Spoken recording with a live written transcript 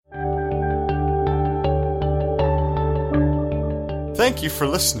Thank you for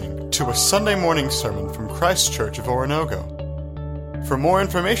listening to a Sunday morning sermon from Christ Church of Oronogo. For more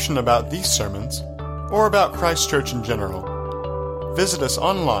information about these sermons, or about Christ Church in general, visit us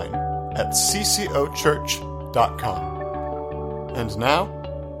online at ccochurch.com. And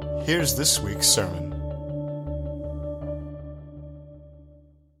now, here's this week's sermon.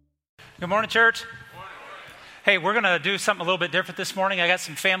 Good morning, church. Hey, we're going to do something a little bit different this morning. I got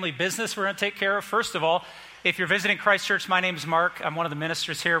some family business we're going to take care of. First of all, if you're visiting Christ Church, my name's Mark. I'm one of the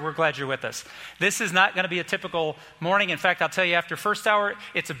ministers here. We're glad you're with us. This is not going to be a typical morning. In fact, I'll tell you after first hour,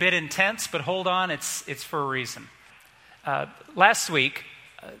 it's a bit intense, but hold on, it's for a reason. Last week,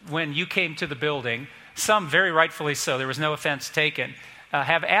 when you came to the building, some very rightfully so, there was no offense taken,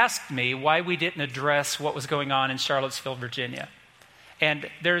 have asked me why we didn't address what was going on in Charlottesville, Virginia. And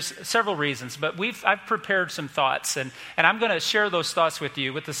there's several reasons, but I've prepared some thoughts, and I'm going to share those thoughts with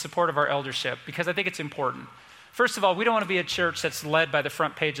you with the support of our eldership, because I think it's important. First of all, we don't want to be a church that's led by the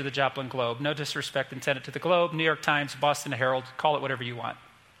front page of the Joplin Globe. No disrespect intended to the Globe, New York Times, Boston Herald, call it whatever you want.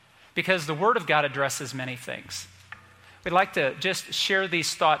 Because the Word of God addresses many things. We'd like to just share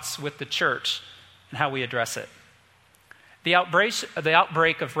these thoughts with the church and how we address it. The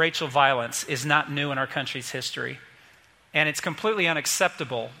outbreak of racial violence is not new in our country's history. And it's completely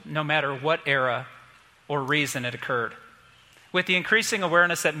unacceptable no matter what era or reason it occurred. With the increasing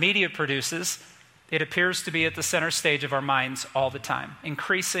awareness that media produces, it appears to be at the center stage of our minds all the time,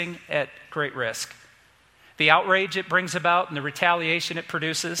 increasing at great risk. The outrage it brings about and the retaliation it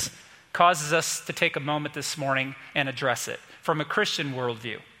produces causes us to take a moment this morning and address it from a Christian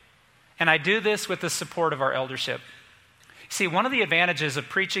worldview. And I do this with the support of our eldership. See, one of the advantages of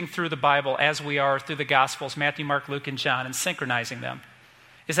preaching through the Bible as we are through the Gospels, Matthew, Mark, Luke, and John, and synchronizing them,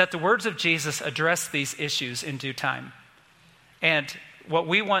 is that the words of Jesus address these issues in due time. And what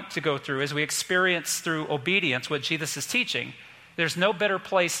we want to go through as we experience through obedience what Jesus is teaching, there's no better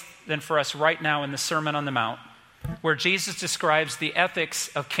place than for us right now in the Sermon on the Mount, where Jesus describes the ethics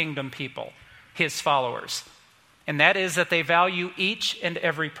of kingdom people, his followers. And that is that they value each and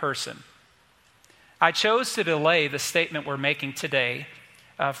every person. I chose to delay the statement we're making today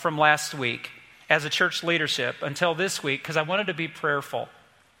from last week as a church leadership until this week because I wanted to be prayerful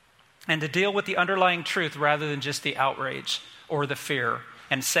and to deal with the underlying truth rather than just the outrage or the fear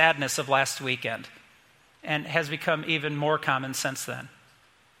and sadness of last weekend, and has become even more common since then.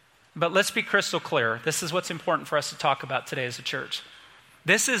 But let's be crystal clear. This is what's important for us to talk about today as a church.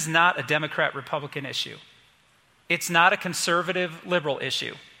 This is not a Democrat-Republican issue. It's not a conservative-liberal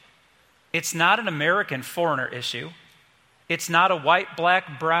issue. It's not an American foreigner issue. It's not a white,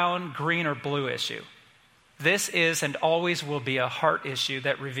 black, brown, green, or blue issue. This is and always will be a heart issue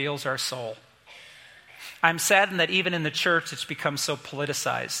that reveals our soul. I'm saddened that even in the church it's become so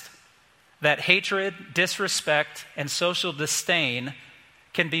politicized, that hatred, disrespect, and social disdain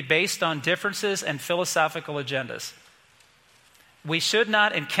can be based on differences and philosophical agendas. We should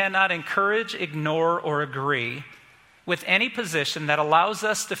not and cannot encourage, ignore, or agree with any position that allows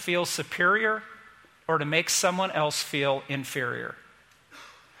us to feel superior or to make someone else feel inferior.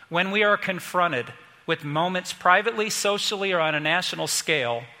 When we are confronted with moments privately, socially, or on a national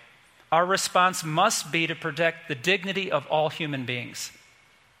scale, our response must be to protect the dignity of all human beings.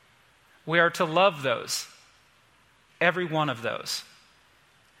 We are to love those, every one of those.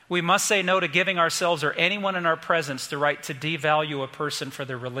 We must say no to giving ourselves or anyone in our presence the right to devalue a person for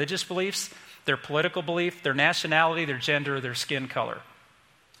their religious beliefs, their political belief, their nationality, their gender, or their skin color.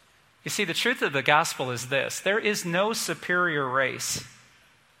 You see, the truth of the gospel is this: there is no superior race.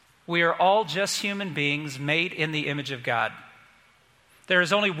 We are all just human beings made in the image of God. There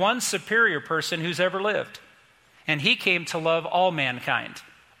is only one superior person who's ever lived, and he came to love all mankind,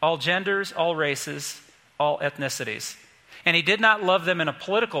 all genders, all races, all ethnicities. And he did not love them in a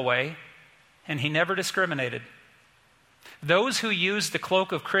political way, and he never discriminated. Those who use the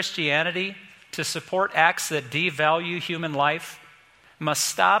cloak of Christianity to support acts that devalue human life must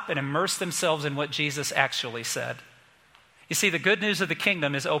stop and immerse themselves in what Jesus actually said. You see, the good news of the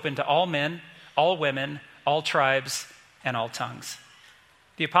kingdom is open to all men, all women, all tribes, and all tongues.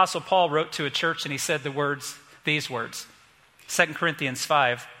 The Apostle Paul wrote to a church and he said these words, 2 Corinthians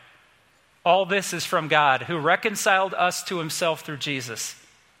 5, "All this is from God, who reconciled us to himself through Jesus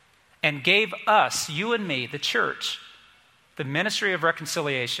and gave us, you and me, the church, the ministry of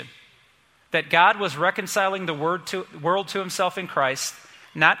reconciliation. That God was reconciling the world to himself in Christ,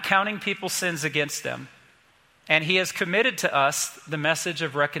 not counting people's sins against them. And he has committed to us the message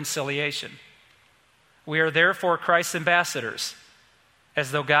of reconciliation. We are therefore Christ's ambassadors,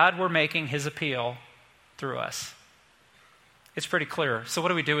 as though God were making his appeal through us." It's pretty clear. So what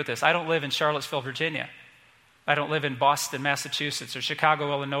do we do with this? I don't live in Charlottesville, Virginia. I don't live in Boston, Massachusetts, or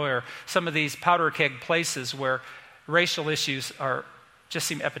Chicago, Illinois, or some of these powder keg places where racial issues just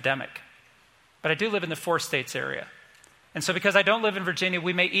seem epidemic. But I do live in the 4 states area. And so because I don't live in Virginia,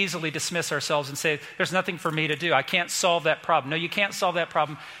 we may easily dismiss ourselves and say, there's nothing for me to do. I can't solve that problem. No, you can't solve that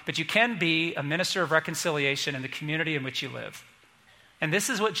problem, but you can be a minister of reconciliation in the community in which you live. And this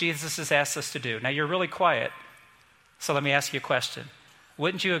is what Jesus has asked us to do. Now, you're really quiet, so let me ask you a question.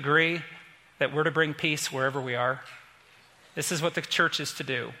 Wouldn't you agree that we're to bring peace wherever we are? This is what the church is to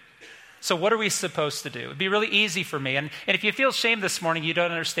do. So what are we supposed to do? It'd be really easy for me. And if you feel shame this morning, you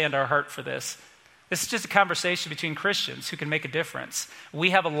don't understand our heart for this. This is just a conversation between Christians who can make a difference. We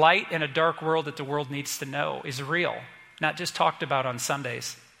have a light in a dark world that the world needs to know is real, not just talked about on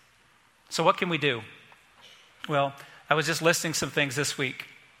Sundays. So what can we do? Well, I was just listing some things this week.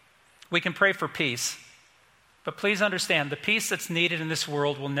 We can pray for peace. But please understand, the peace that's needed in this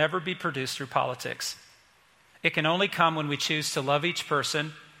world will never be produced through politics. It can only come when we choose to love each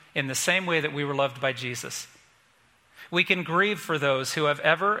person in the same way that we were loved by Jesus. We can grieve for those who have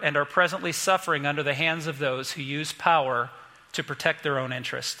ever and are presently suffering under the hands of those who use power to protect their own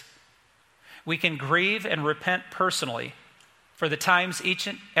interest. We can grieve and repent personally for the times each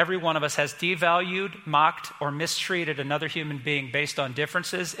and every one of us has devalued, mocked, or mistreated another human being based on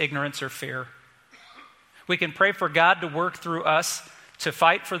differences, ignorance, or fear. We can pray for God to work through us to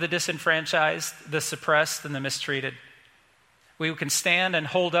fight for the disenfranchised, the suppressed, and the mistreated. We can stand and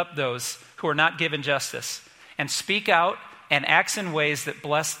hold up those who are not given justice and speak out and act in ways that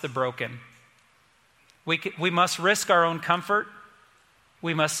bless the broken. We must risk our own comfort.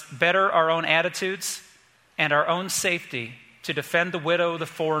 We must better our own attitudes and our own safety to defend the widow, the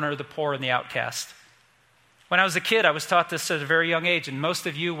foreigner, the poor, and the outcast. When I was a kid, I was taught this at a very young age, and most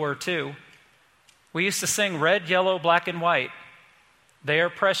of you were too. We used to sing red, yellow, black, and white. They are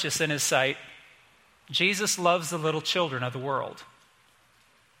precious in his sight. Jesus loves the little children of the world.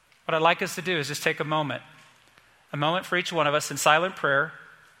 What I'd like us to do is just take a moment for each one of us in silent prayer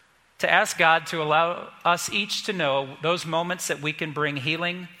to ask God to allow us each to know those moments that we can bring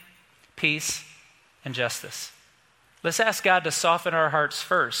healing, peace, and justice. Let's ask God to soften our hearts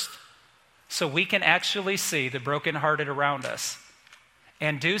first so we can actually see the brokenhearted around us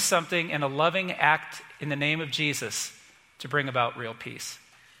and do something in a loving act in the name of Jesus to bring about real peace.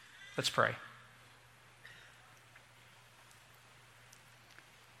 Let's pray.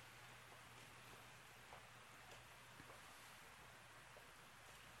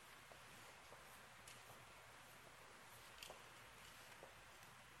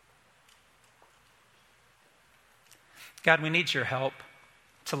 God, we need your help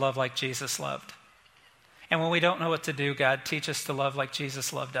to love like Jesus loved. And when we don't know what to do, God, teach us to love like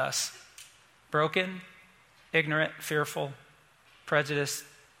Jesus loved us. Broken, ignorant, fearful, prejudiced,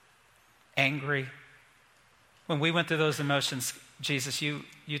 angry. When we went through those emotions, Jesus, you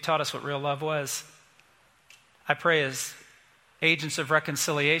taught us what real love was. I pray as agents of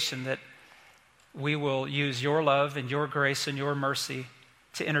reconciliation that we will use your love and your grace and your mercy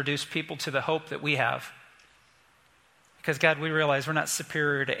to introduce people to the hope that we have. Because, God, we realize we're not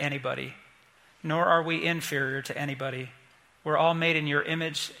superior to anybody, nor are we inferior to anybody. We're all made in your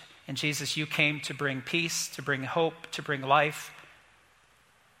image, and Jesus, you came to bring peace, to bring hope, to bring life.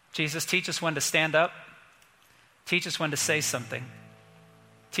 Jesus, teach us when to stand up. Teach us when to say something.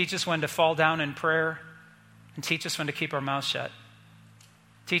 Teach us when to fall down in prayer, and teach us when to keep our mouths shut.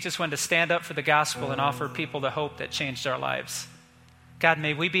 Teach us when to stand up for the gospel and offer people the hope that changed our lives. God,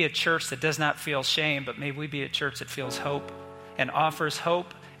 may we be a church that does not feel shame, but may we be a church that feels hope and offers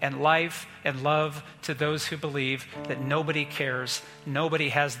hope and life and love to those who believe that nobody cares, nobody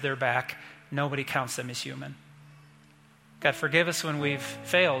has their back, nobody counts them as human. God, forgive us when we've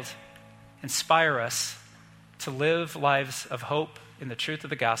failed. Inspire us to live lives of hope in the truth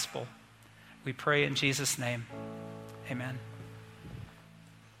of the gospel. We pray in Jesus' name. Amen.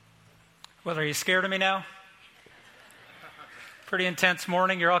 Well, are you scared of me now? Pretty intense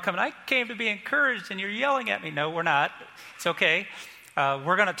morning. You're all coming, I came to be encouraged, and you're yelling at me. No, we're not. It's okay.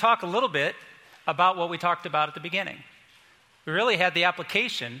 We're going to talk a little bit about what we talked about at the beginning. We really had the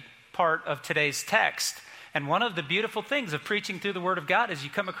application part of today's text. And one of the beautiful things of preaching through the Word of God is you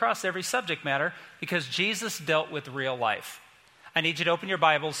come across every subject matter because Jesus dealt with real life. I need you to open your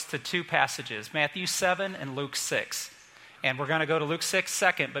Bibles to 2 passages, Matthew 7 and Luke 6. And we're going to go to Luke 6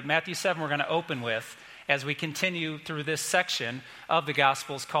 second, but Matthew 7 we're going to open with as we continue through this section of the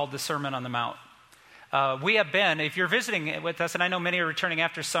Gospels called the Sermon on the Mount. We have been, if you're visiting with us, and I know many are returning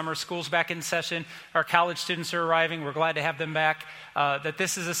after summer, school's back in session, our college students are arriving, we're glad to have them back, that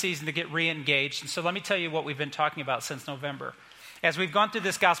this is a season to get re-engaged. And so let me tell you what we've been talking about since November. As we've gone through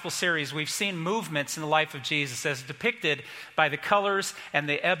this gospel series, we've seen movements in the life of Jesus as depicted by the colors, and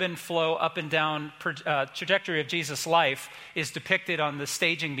the ebb and flow, up and down trajectory of Jesus' life is depicted on the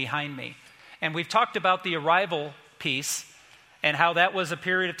staging behind me. And we've talked about the arrival piece and how that was a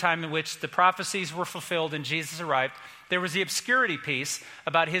period of time in which the prophecies were fulfilled and Jesus arrived. There was the obscurity piece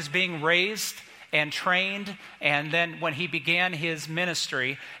about his being raised and trained, and then when he began his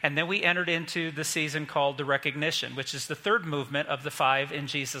ministry, and then we entered into the season called the recognition, which is the third movement of the 5 in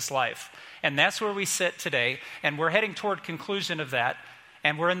Jesus' life. And that's where we sit today, and we're heading toward conclusion of that,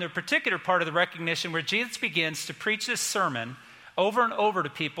 and we're in the particular part of the recognition where Jesus begins to preach this sermon over and over to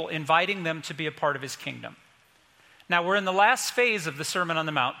people, inviting them to be a part of his kingdom. Now, we're in the last phase of the Sermon on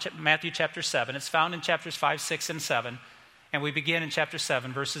the Mount, Matthew chapter 7. It's found in chapters 5, 6, and 7, and we begin in chapter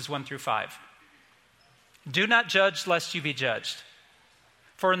 7, verses 1 through 5. Do not judge lest you be judged.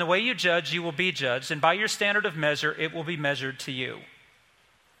 For in the way you judge, you will be judged, and by your standard of measure, it will be measured to you.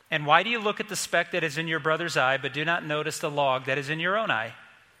 And why do you look at the speck that is in your brother's eye, but do not notice the log that is in your own eye?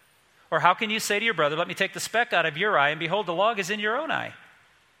 Or how can you say to your brother, let me take the speck out of your eye, and behold, the log is in your own eye?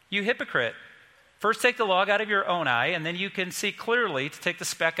 You hypocrite. First take the log out of your own eye, and then you can see clearly to take the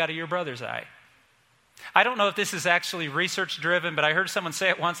speck out of your brother's eye. I don't know if this is actually research-driven, but I heard someone say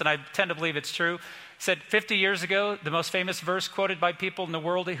it once, and I tend to believe it's true. Said 50 years ago, the most famous verse quoted by people in the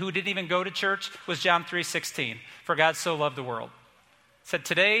world who didn't even go to church was John 3:16, for God so loved the world. Said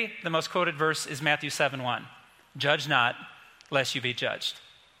today, the most quoted verse is Matthew 7:1, judge not, lest you be judged.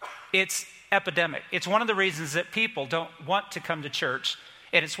 It's epidemic. It's one of the reasons that people don't want to come to church,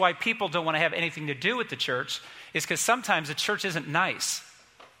 and it's why people don't want to have anything to do with the church, is because sometimes the church isn't nice.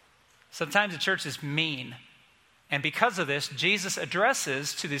 Sometimes the church is mean. And because of this, Jesus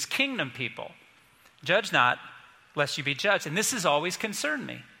addresses to these kingdom people, judge not, lest you be judged. And this has always concerned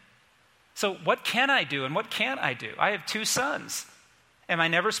me. So what can I do and what can't I do? I have 2 sons. Am I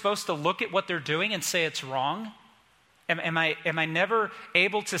never supposed to look at what they're doing and say it's wrong? Am I never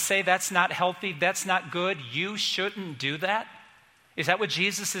able to say that's not healthy, that's not good, you shouldn't do that? Is that what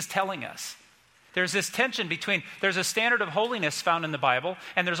Jesus is telling us? There's this tension between, there's a standard of holiness found in the Bible,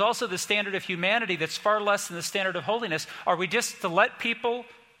 and there's also the standard of humanity that's far less than the standard of holiness. Are we just to let people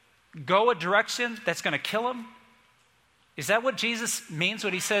go a direction that's going to kill them? Is that what Jesus means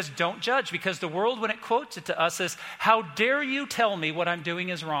when he says, don't judge? Because the world, when it quotes it to us, says, how dare you tell me what I'm doing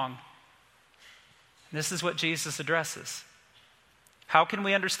is wrong? This is what Jesus addresses. How can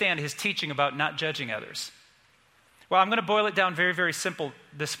we understand his teaching about not judging others? Well, I'm going to boil it down very, very simple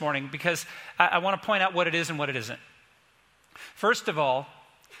this morning because I want to point out what it is and what it isn't. First of all,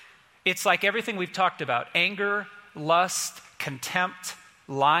 it's like everything we've talked about: anger, lust, contempt,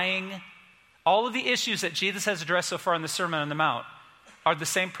 lying. All of the issues that Jesus has addressed so far in the Sermon on the Mount are the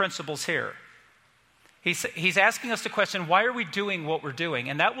same principles here. He's asking us to question, why are we doing what we're doing?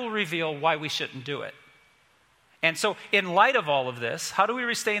 And that will reveal why we shouldn't do it. And so in light of all of this, how do we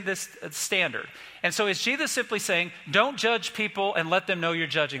retain this standard? And so is Jesus simply saying, don't judge people and let them know you're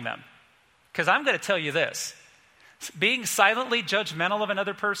judging them? Because I'm going to tell you this. Being silently judgmental of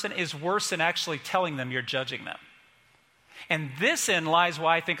another person is worse than actually telling them you're judging them. And this in lies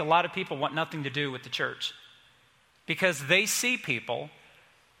why I think a lot of people want nothing to do with the church. Because they see people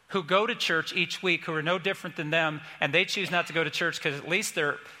who go to church each week who are no different than them, and they choose not to go to church because at least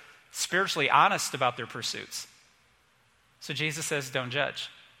they're spiritually honest about their pursuits. So Jesus says, don't judge.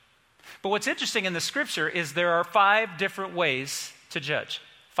 But what's interesting in the scripture is there are 5 different ways to judge.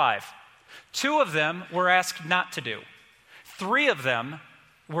 5. 2 of them we're asked not to do. 3 of them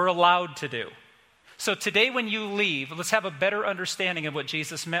we're allowed to do. So today when you leave, let's have a better understanding of what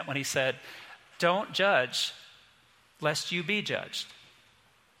Jesus meant when he said, don't judge lest you be judged.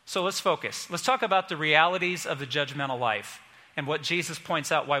 So let's focus. Let's talk about the realities of the judgmental life and what Jesus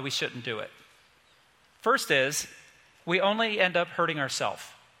points out why we shouldn't do it. First is, we only end up hurting ourselves.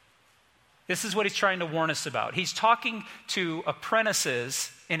 This is what he's trying to warn us about. He's talking to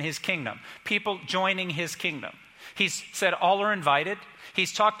apprentices in his kingdom, people joining his kingdom. He's said all are invited.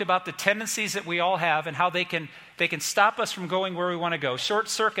 He's talked about the tendencies that we all have and how they can stop us from going where we want to go, short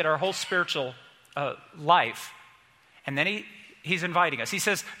circuit our whole spiritual life. And then he's inviting us. He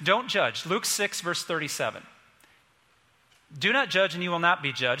says, don't judge. Luke 6, verse 37. Do not judge and you will not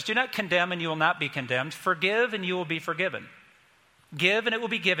be judged. Do not condemn and you will not be condemned. Forgive and you will be forgiven. Give and it will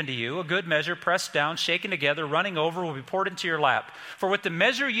be given to you. A good measure, pressed down, shaken together, running over, will be poured into your lap. For with the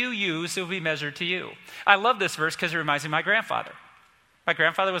measure you use, it will be measured to you. I love this verse because it reminds me of my grandfather. My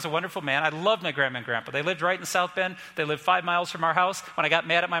grandfather was a wonderful man. I loved my grandma and grandpa. They lived right in South Bend. They lived 5 miles from our house. When I got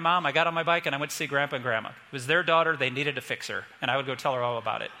mad at my mom, I got on my bike and I went to see grandpa and grandma. It was their daughter. They needed to fix her. And I would go tell her all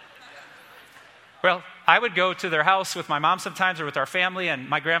about it. Well, I would go to their house with my mom sometimes or with our family, and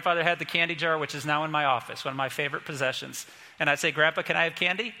my grandfather had the candy jar, which is now in my office, one of my favorite possessions. And I'd say, Grandpa, can I have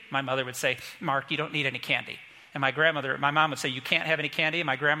candy? My mother would say, Mark, you don't need any candy. And my mom would say, you can't have any candy. And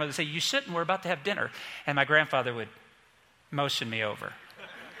my grandmother would say, you shouldn't, we're about to have dinner. And my grandfather would motion me over.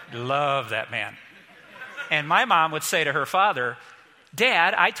 Love that man. And my mom would say to her father,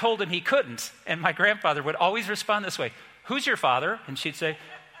 Dad, I told him he couldn't. And my grandfather would always respond this way, who's your father? And she'd say,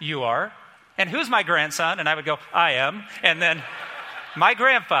 you are. And who's my grandson? And I would go, I am. And then my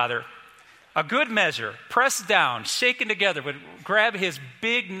grandfather, a good measure, pressed down, shaken together, would grab his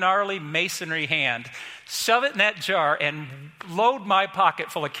big, gnarly masonry hand, shove it in that jar, and load my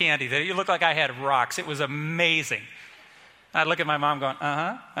pocket full of candy. It looked like I had rocks. It was amazing. I'd look at my mom going,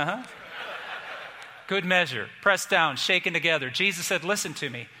 Good measure, pressed down, shaken together. Jesus said, listen to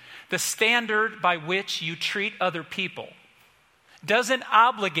me. The standard by which you treat other people doesn't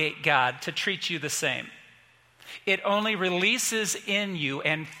obligate God to treat you the same. It only releases in you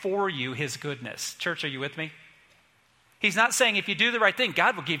and for you his goodness. Church, are you with me? He's not saying if you do the right thing,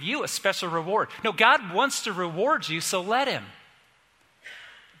 God will give you a special reward. No, God wants to reward you, so let him.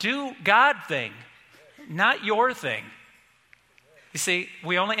 Do God thing, not your thing. You see,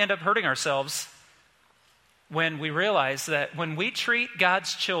 we only end up hurting ourselves when we realize that when we treat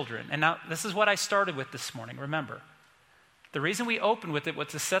God's children, and now this is what I started with this morning, remember. The reason we opened with it was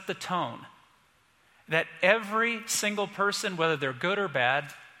to set the tone that every single person, whether they're good or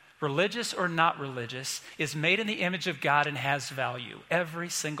bad, religious or not religious, is made in the image of God and has value. Every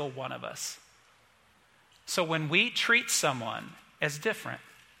single one of us. So when we treat someone as different,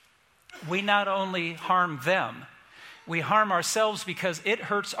 we not only harm them, we harm ourselves because it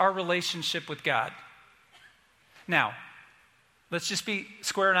hurts our relationship with God. Now, let's just be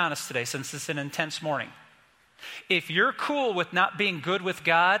square and honest today since it's an intense morning. If you're cool with not being good with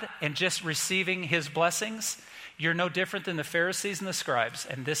God and just receiving his blessings, you're no different than the Pharisees and the scribes,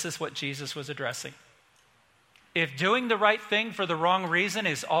 and this is what Jesus was addressing. If doing the right thing for the wrong reason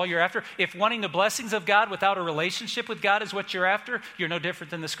is all you're after, if wanting the blessings of God without a relationship with God is what you're after, you're no different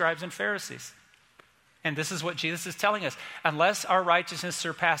than the scribes and Pharisees. And this is what Jesus is telling us. Unless our righteousness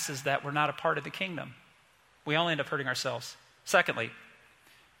surpasses that, we're not a part of the kingdom. We only end up hurting ourselves. Secondly,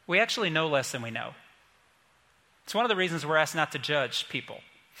 we actually know less than we know. It's one of the reasons we're asked not to judge people,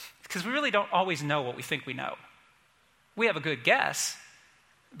 because we really don't always know what we think we know. We have a good guess,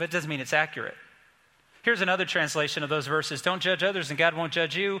 but it doesn't mean it's accurate. Here's another translation of those verses. Don't judge others and God won't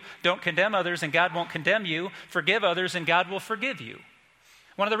judge you. Don't condemn others and God won't condemn you. Forgive others and God will forgive you.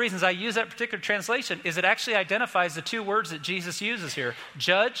 One of the reasons I use that particular translation is it actually identifies the two words that Jesus uses here,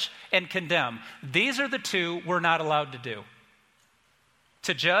 judge and condemn. These are the two we're not allowed to do.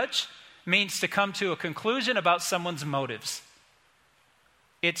 To judge means to come to a conclusion about someone's motives.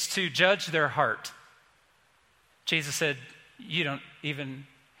 It's to judge their heart. Jesus said, you don't even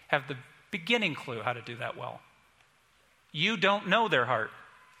have the beginning clue how to do that well. You don't know their heart.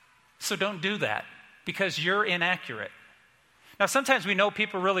 So don't do that because you're inaccurate. Now, sometimes we know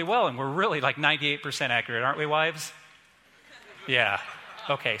people really well and we're really like 98% accurate, aren't we, wives? Yeah.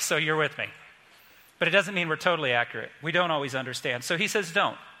 Okay, so you're with me. But it doesn't mean we're totally accurate. We don't always understand. So he says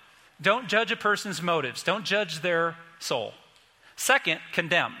don't. Don't judge a person's motives. Don't judge their soul. Second,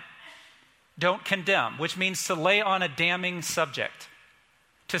 condemn. Don't condemn, which means to lay on a damning subject.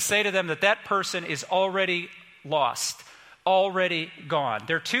 To say to them that that person is already lost, already gone.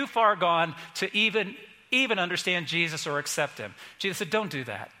 They're too far gone to even understand Jesus or accept him. Jesus said, don't do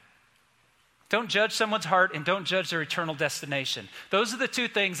that. Don't judge someone's heart and don't judge their eternal destination. Those are the two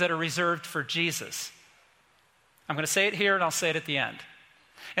things that are reserved for Jesus. I'm going to say it here and I'll say it at the end.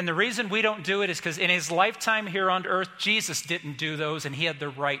 And the reason we don't do it is because in his lifetime here on earth, Jesus didn't do those and he had the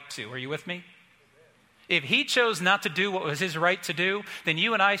right to. Are you with me? If he chose not to do what was his right to do, then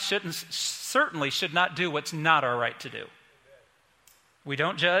you and I certainly should not do what's not our right to do. We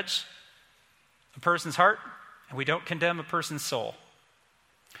don't judge a person's heart and we don't condemn a person's soul.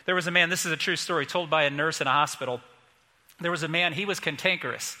 There was a man, this is a true story, told by a nurse in a hospital. There was a man, he was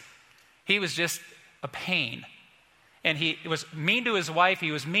cantankerous. He was just a pain. And he was mean to his wife. He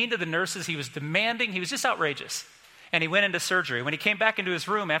was mean to the nurses. He was demanding. He was just outrageous. And he went into surgery. When he came back into his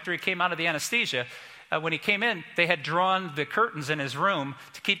room after he came out of the anesthesia, when he came in, they had drawn the curtains in his room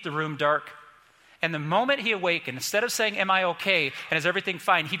to keep the room dark. And the moment he awakened, instead of saying, am I okay, and is everything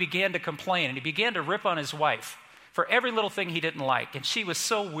fine, he began to complain. And he began to rip on his wife for every little thing he didn't like. And she was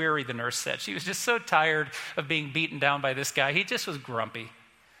so weary, the nurse said. She was just so tired of being beaten down by this guy. He just was grumpy.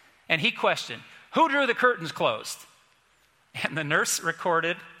 And he questioned, who drew the curtains closed? And the nurse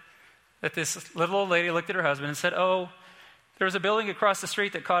recorded that this little old lady looked at her husband and said, oh, There was a building across the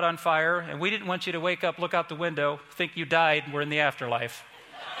street that caught on fire, and we didn't want you to wake up, look out the window, think you died, and we're in the afterlife.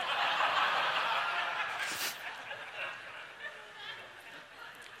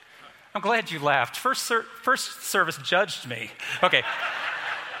 I'm glad you laughed. First service judged me. Okay.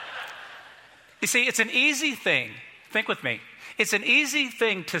 You see, it's an easy thing. Think with me. It's an easy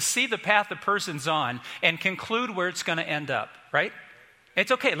thing to see the path a person's on and conclude where it's going to end up, right?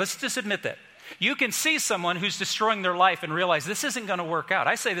 It's okay. Let's just admit that. You can see someone who's destroying their life and realize this isn't going to work out.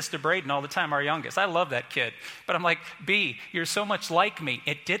 I say this to Braden all the time, our youngest. I love that kid. But I'm like, B, you're so much like me.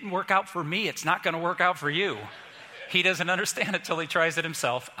 It didn't work out for me. It's not going to work out for you. He doesn't understand it till he tries it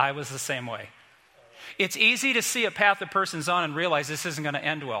himself. I was the same way. It's easy to see a path a person's on and realize this isn't going to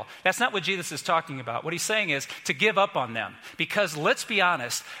end well. That's not what Jesus is talking about. What he's saying is to give up on them. Because let's be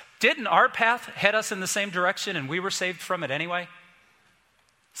honest, didn't our path head us in the same direction and we were saved from it anyway?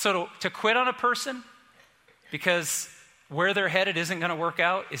 So to quit on a person because where they're headed isn't going to work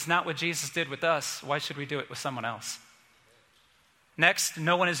out is not what Jesus did with us. Why should we do it with someone else? Next,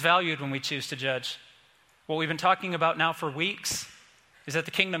 no one is valued when we choose to judge. What we've been talking about now for weeks is that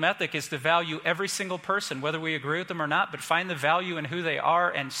the kingdom ethic is to value every single person, whether we agree with them or not, but find the value in who they are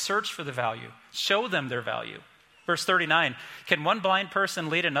and search for the value. Show them their value. Verse 39, can one blind person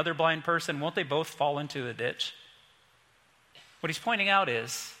lead another blind person? Won't they both fall into the ditch? What he's pointing out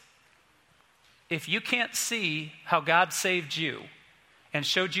is, if you can't see how God saved you and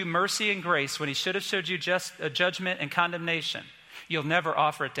showed you mercy and grace when he should have showed you just a judgment and condemnation, you'll never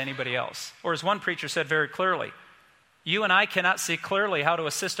offer it to anybody else. Or as one preacher said very clearly, you and I cannot see clearly how to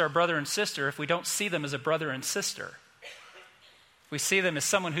assist our brother and sister if we don't see them as a brother and sister. We see them as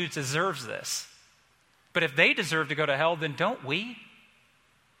someone who deserves this. But if they deserve to go to hell, then don't we?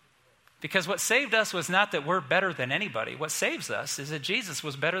 Because what saved us was not that we're better than anybody. What saves us is that Jesus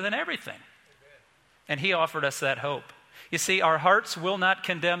was better than everything. And he offered us that hope. You see, our hearts will not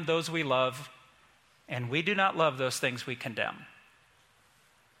condemn those we love, and we do not love those things we condemn.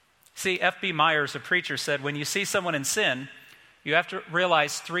 See, F.B. Myers, a preacher, said, when you see someone in sin, you have to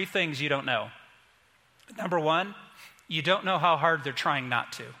realize three things you don't know. Number one, you don't know how hard they're trying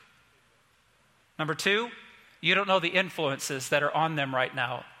not to. Number two, you don't know the influences that are on them right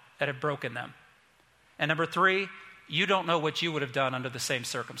now that have broken them. And number three, you don't know what you would have done under the same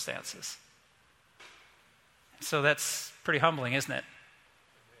circumstances. So that's pretty humbling, isn't it?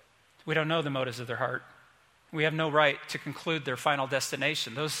 We don't know the motives of their heart. We have no right to conclude their final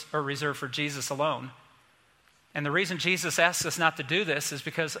destination. Those are reserved for Jesus alone. And the reason Jesus asks us not to do this is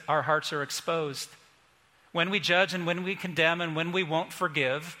because our hearts are exposed. When we judge and when we condemn and when we won't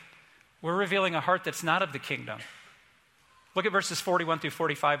forgive, we're revealing a heart that's not of the kingdom. Look at verses 41 through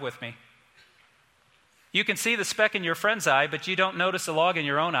 45 with me. You can see the speck in your friend's eye, but you don't notice the log in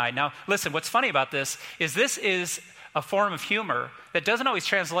your own eye. Now, listen, what's funny about this is a form of humor that doesn't always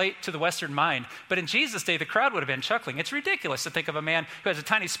translate to the Western mind. But in Jesus' day, the crowd would have been chuckling. It's ridiculous to think of a man who has a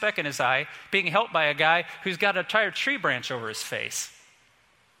tiny speck in his eye being helped by a guy who's got an entire tree branch over his face.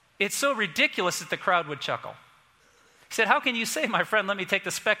 It's so ridiculous that the crowd would chuckle. He said, how can you say, my friend, let me take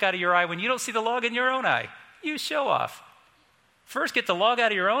the speck out of your eye when you don't see the log in your own eye? You show off. First get the log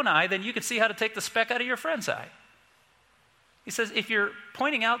out of your own eye, then you can see how to take the speck out of your friend's eye. He says, if you're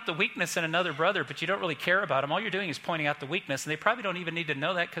pointing out the weakness in another brother, but you don't really care about him, all you're doing is pointing out the weakness, and they probably don't even need to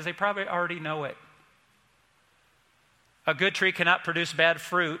know that because they probably already know it. A good tree cannot produce bad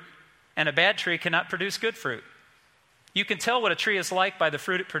fruit, and a bad tree cannot produce good fruit. You can tell what a tree is like by the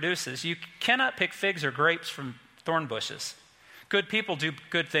fruit it produces. You cannot pick figs or grapes from thorn bushes. Good people do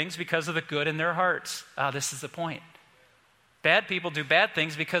good things because of the good in their hearts. This is the point. Bad people do bad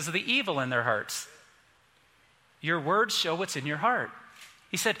things because of the evil in their hearts. Your words show what's in your heart.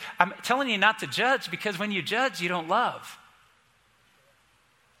 He said, I'm telling you not to judge because when you judge, you don't love.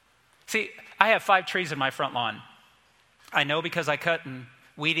 See, I have 5 trees in my front lawn. I know because I cut and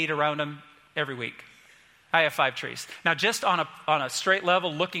weed eat around them every week. I have 5 trees. Now, just on a straight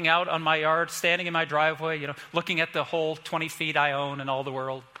level, looking out on my yard, standing in my driveway, looking at the whole 20 feet I own and all the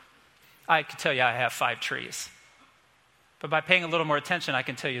world, I can tell you I have 5 trees. But by paying a little more attention, I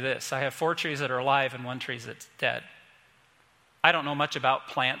can tell you this. I have 4 trees that are alive and 1 tree that's dead. I don't know much about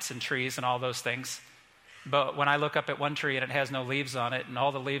plants and trees and all those things. But when I look up at one tree and it has no leaves on it and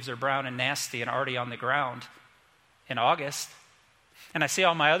all the leaves are brown and nasty and already on the ground in August, and I see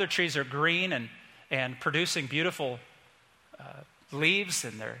all my other trees are green and producing beautiful leaves,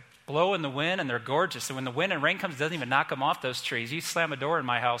 and they're blowing the wind and they're gorgeous. And when the wind and rain comes, it doesn't even knock them off those trees. You slam a door in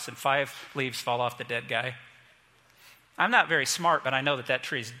my house and 5 leaves fall off the dead guy. I'm not very smart, but I know that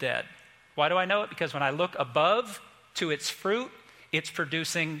tree's dead. Why do I know it? Because when I look above to its fruit, it's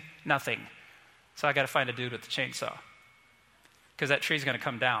producing nothing. So I got to find a dude with a chainsaw. because that tree's going to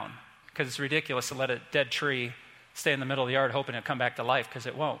come down. Because it's ridiculous to let a dead tree stay in the middle of the yard hoping it'll come back to life, because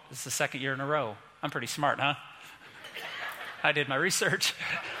it won't. It's the second year in a row. I'm pretty smart, huh? I did my research.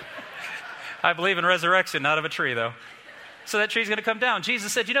 I believe in resurrection, not of a tree, though. So that tree's going to come down.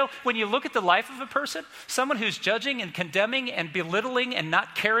 Jesus said, when you look at the life of a person, someone who's judging and condemning and belittling and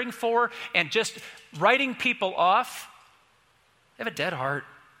not caring for and just writing people off, they have a dead heart.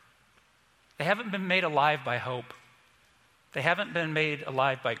 They haven't been made alive by hope. They haven't been made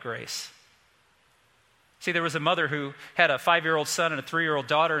alive by grace. See, there was a mother who had a 5-year-old son and a 3-year-old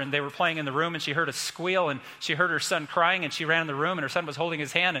daughter, and they were playing in the room, and she heard a squeal, and she heard her son crying, and she ran in the room, and her son was holding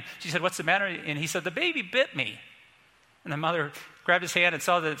his hand, and she said, "What's the matter?" And he said, "The baby bit me." And the mother grabbed his hand and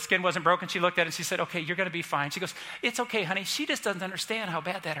saw that the skin wasn't broken. She looked at it, and she said, "Okay, you're going to be fine." She goes, "It's okay, honey. She just doesn't understand how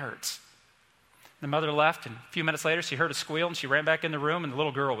bad that hurts." The mother left, and a few minutes later, she heard a squeal, and she ran back in the room, and the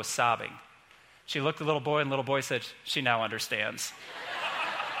little girl was sobbing. She looked at the little boy, and the little boy said, "She now understands."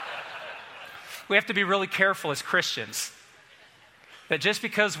 We have to be really careful as Christians that just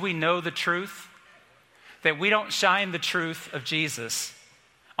because we know the truth, that we don't shine the truth of Jesus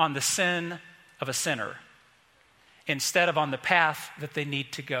on the sin of a sinner instead of on the path that they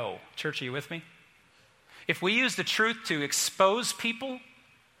need to go. Church, are you with me? If we use the truth to expose people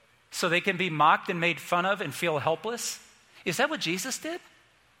so they can be mocked and made fun of and feel helpless, is that what Jesus did?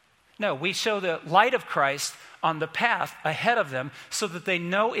 No, we show the light of Christ on the path ahead of them so that they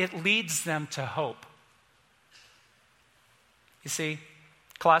know it leads them to hope. You see,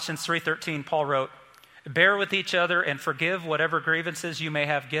 Colossians 3:13, Paul wrote, "Bear with each other and forgive whatever grievances you may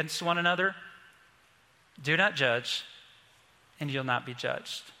have against one another. Do not judge, and you'll not be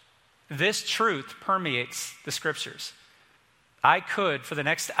judged." This truth permeates the scriptures. I could, for the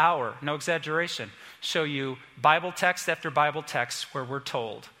next hour, no exaggeration, show you Bible text after Bible text where we're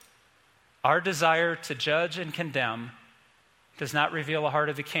told our desire to judge and condemn does not reveal a heart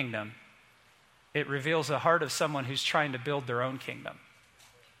of the kingdom. It reveals a heart of someone who's trying to build their own kingdom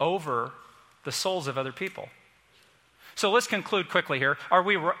over the souls of other people. So let's conclude quickly here. Are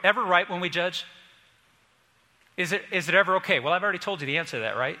we ever right when we judge? Is it ever okay? Well, I've already told you the answer to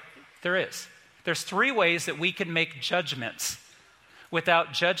that, right? There is. There's 3 ways that we can make judgments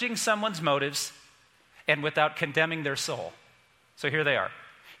without judging someone's motives and without condemning their soul. So here they are.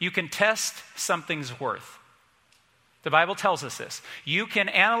 You can test something's worth. The Bible tells us this. You can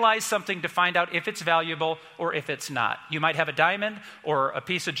analyze something to find out if it's valuable or if it's not. You might have a diamond or a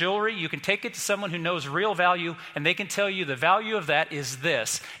piece of jewelry. You can take it to someone who knows real value, and they can tell you the value of that is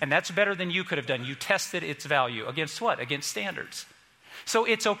this, and that's better than you could have done. You tested its value. Against what? Against standards. So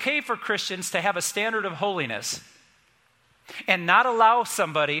it's okay for Christians to have a standard of holiness and not allow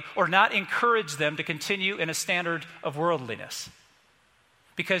somebody or not encourage them to continue in a standard of worldliness,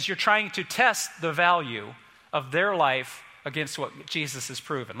 because you're trying to test the value of their life against what Jesus has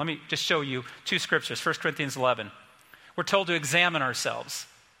proven. Let me just show you 2 scriptures. 1 Corinthians 11. We're told to examine ourselves.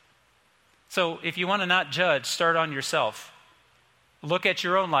 So if you want to not judge, start on yourself. Look at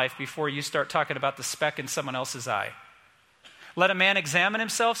your own life before you start talking about the speck in someone else's eye. Let a man examine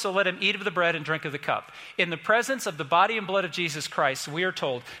himself, so let him eat of the bread and drink of the cup. In the presence of the body and blood of Jesus Christ, we are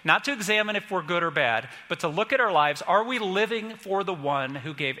told not to examine if we're good or bad, but to look at our lives. Are we living for the one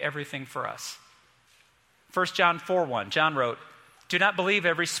who gave everything for us? 1 John 4:1, John wrote, "Do not believe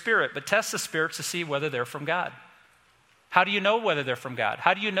every spirit, but test the spirits to see whether they're from God." How do you know whether they're from God?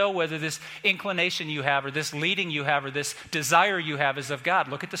 How do you know whether this inclination you have or this leading you have or this desire you have is of God?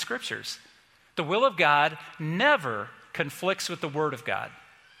 Look at the scriptures. The will of God never conflicts with the word of God.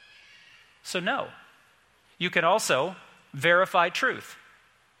 So no. You can also verify truth.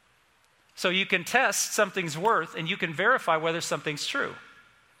 So you can test something's worth and you can verify whether something's true.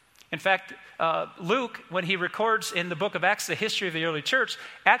 In fact, Luke, when he records in the book of Acts the history of the early church,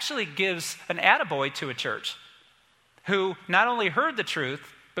 actually gives an attaboy to a church who not only heard the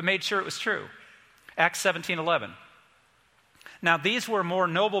truth, but made sure it was true. Acts 17:11. Now these were more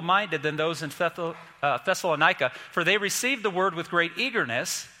noble-minded than those in Thessalonica, for they received the word with great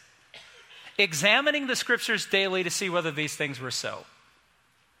eagerness, examining the scriptures daily to see whether these things were so.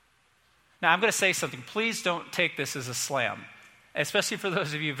 Now I'm going to say something. Please don't take this as a slam, especially for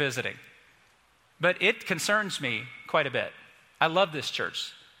those of you visiting. But it concerns me quite a bit. I love this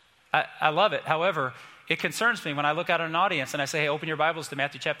church. I love it. However, it concerns me when I look out at an audience and I say, hey, open your Bibles to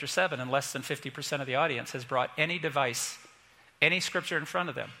Matthew chapter 7, and less than 50% of the audience has brought any device, any scripture in front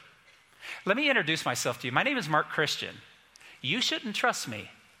of them. Let me introduce myself to you. My name is Mark Christian. You shouldn't trust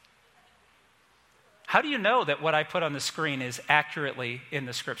me. How do you know that what I put on the screen is accurately in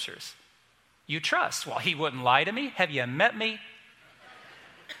the scriptures? You trust. Well, he wouldn't lie to me. Have you met me?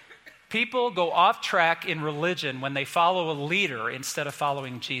 People go off track in religion when they follow a leader instead of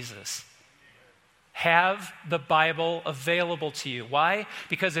following Jesus. Have the Bible available to you. Why?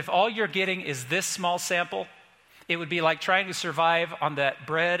 Because if all you're getting is this small sample, it would be like trying to survive on that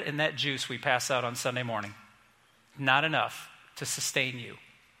bread and that juice we pass out on Sunday morning. Not enough to sustain you.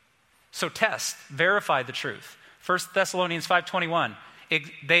 So test, verify the truth. 1 Thessalonians 5:21,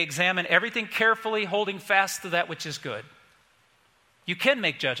 they examine everything carefully, holding fast to that which is good. You can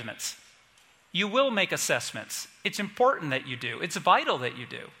make judgments. You will make assessments. It's important that you do. It's vital that you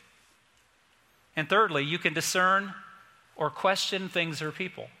do. And thirdly, you can discern or question things or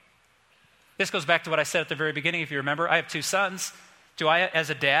people. This goes back to what I said at the very beginning. If you remember, I have 2 sons. Do I, as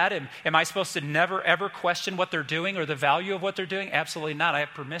a dad, am I supposed to never, ever question what they're doing or the value of what they're doing? Absolutely not. I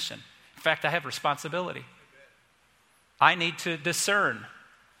have permission. In fact, I have responsibility. I need to discern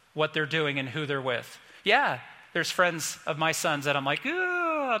what they're doing and who they're with. Yeah, there's friends of my sons that I'm like,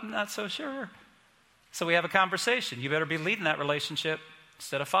 oh, I'm not so sure. So we have a conversation. You better be leading that relationship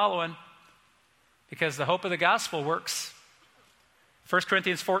instead of following, because the hope of the gospel works. 1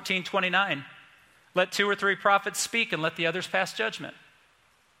 Corinthians 14:29, let 2 or 3 prophets speak and let the others pass judgment.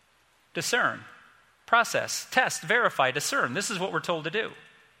 Discern, process, test, verify, discern. This is what we're told to do.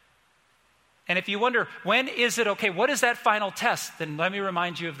 And if you wonder, when is it okay? What is that final test? Then let me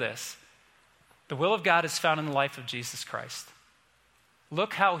remind you of this. The will of God is found in the life of Jesus Christ.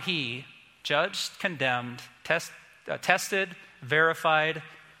 Look how he judged, condemned, tested, verified,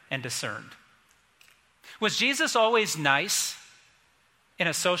 and discerned. Was Jesus always nice in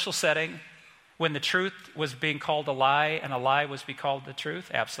a social setting when the truth was being called a lie and a lie was being called the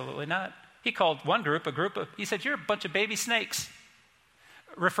truth? Absolutely not. He called one group he said, you're a bunch of baby snakes,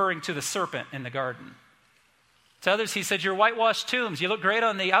 referring to the serpent in the garden. To others, he said, you're whitewashed tombs. You look great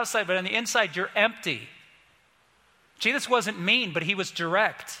on the outside, but on the inside, you're empty. Jesus wasn't mean, but he was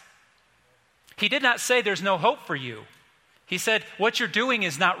direct. He did not say there's no hope for you. He said, what you're doing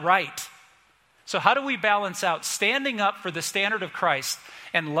is not right. So how do we balance out standing up for the standard of Christ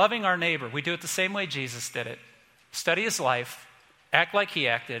and loving our neighbor? We do it the same way Jesus did it. Study his life, act like he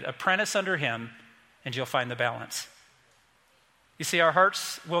acted, apprentice under him, and you'll find the balance. You see, our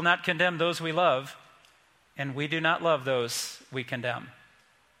hearts will not condemn those we love, and we do not love those we condemn.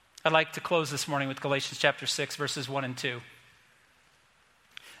 I'd like to close this morning with Galatians chapter 6, verses 1 and 2.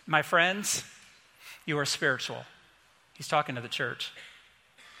 My friends, you are spiritual. He's talking to the church.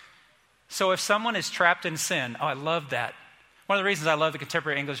 So if someone is trapped in sin, I love that. One of the reasons I love the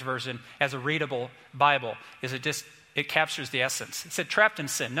Contemporary English Version as a readable Bible is it captures the essence. It said trapped in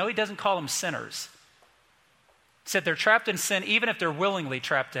sin. No, he doesn't call them sinners. It said they're trapped in sin. Even if they're willingly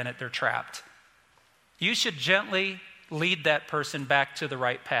trapped in it, they're trapped. You should gently lead that person back to the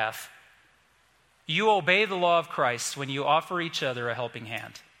right path. You obey the law of Christ when you offer each other a helping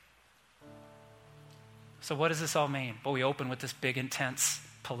hand. So what does this all mean? Well, we open with this big, intense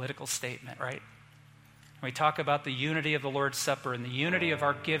political statement, right? We talk about the unity of the Lord's Supper and the unity of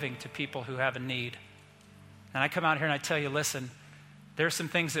our giving to people who have a need. And I come out here and I tell you, listen, there's some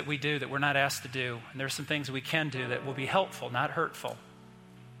things that we do that we're not asked to do, and there's some things we can do that will be helpful, not hurtful.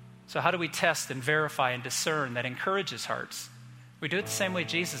 So how do we test and verify and discern that encourages hearts? We do it the same way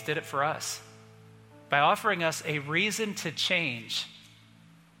Jesus did it for us, by offering us a reason to change.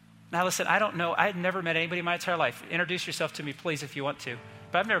 Now listen, I don't know, I've never met anybody in my entire life. Introduce yourself to me, please, if you want to.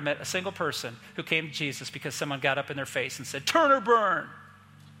 But I've never met a single person who came to Jesus because someone got up in their face and said, turn or burn.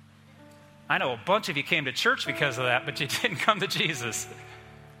 I know a bunch of you came to church because of that, but you didn't come to Jesus.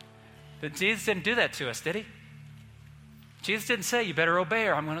 But Jesus didn't do that to us, did he? Jesus didn't say, you better obey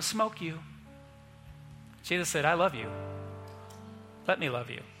or I'm going to smoke you. Jesus said, I love you. Let me love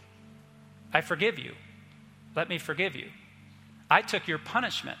you. I forgive you. Let me forgive you. I took your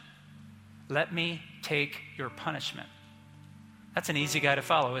punishment. Let me take your punishment. That's an easy guy to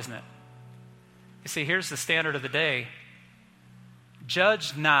follow, isn't it? You see, here's the standard of the day.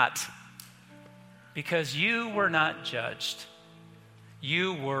 Judge not, because you were not judged.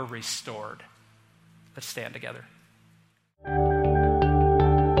 You were restored. Let's stand together.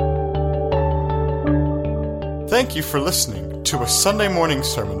 Thank you for listening to a Sunday morning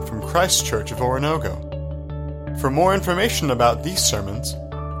sermon from Christ Church of Oronogo. For more information about these sermons,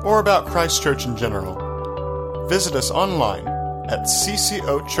 or about Christ Church in general, visit us online at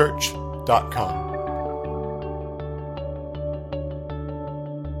ccochurch.com.